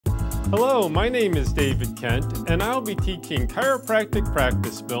Hello, my name is David Kent, and I'll be teaching Chiropractic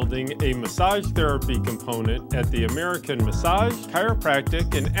Practice Building, a massage therapy component at the American Massage,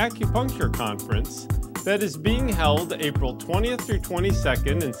 Chiropractic, and Acupuncture Conference that is being held April 20th through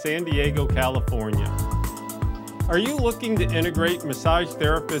 22nd in San Diego, California. Are you looking to integrate massage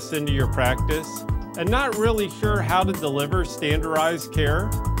therapists into your practice and not really sure how to deliver standardized care?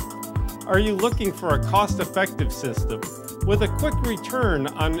 Are you looking for a cost-effective system with a quick return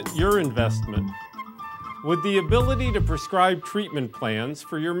on your investment? Would the ability to prescribe treatment plans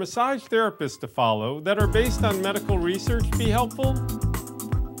for your massage therapist to follow that are based on medical research be helpful?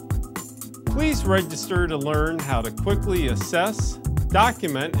 Please register to learn how to quickly assess,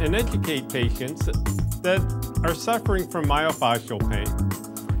 document, and educate patients that are suffering from myofascial pain,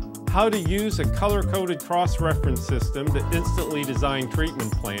 how to use a color-coded cross-reference system to instantly design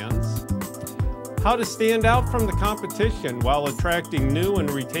treatment plans, how to stand out from the competition while attracting new and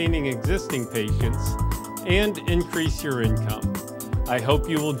retaining existing patients, and increase your income. I hope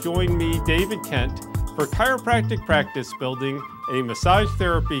you will join me, David Kent, for Chiropractic Practice Building, a massage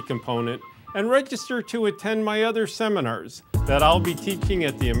therapy component, and register to attend my other seminars that I'll be teaching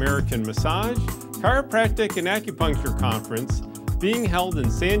at the American Massage, Chiropractic, and Acupuncture Conference being held in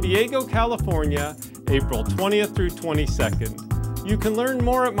San Diego, California, April 20th through 22nd. You can learn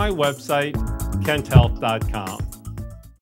more at my website, kenthealth.com.